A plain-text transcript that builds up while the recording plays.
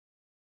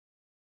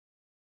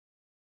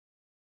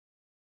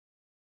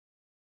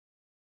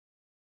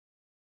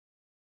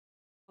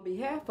On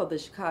behalf of the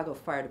Chicago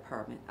Fire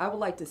Department, I would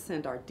like to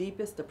send our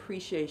deepest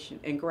appreciation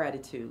and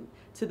gratitude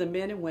to the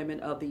men and women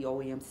of the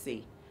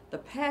OEMC. The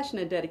passion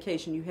and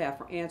dedication you have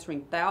for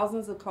answering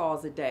thousands of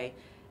calls a day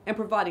and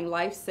providing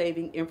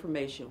life-saving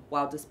information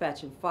while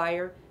dispatching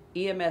fire,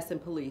 EMS,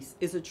 and police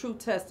is a true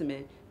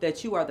testament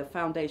that you are the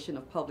foundation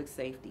of public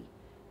safety.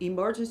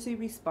 Emergency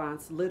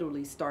response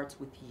literally starts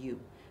with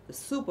you, the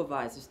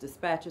supervisors,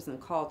 dispatchers,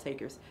 and call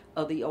takers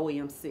of the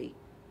OEMC.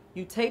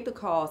 You take the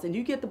calls and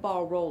you get the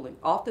ball rolling,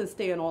 often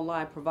staying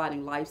online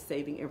providing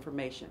life-saving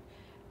information.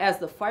 As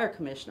the fire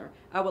commissioner,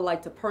 I would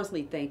like to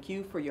personally thank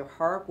you for your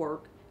hard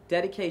work,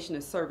 dedication,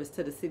 and service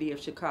to the city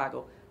of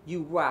Chicago.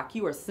 You rock.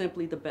 You are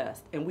simply the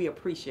best, and we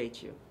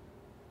appreciate you.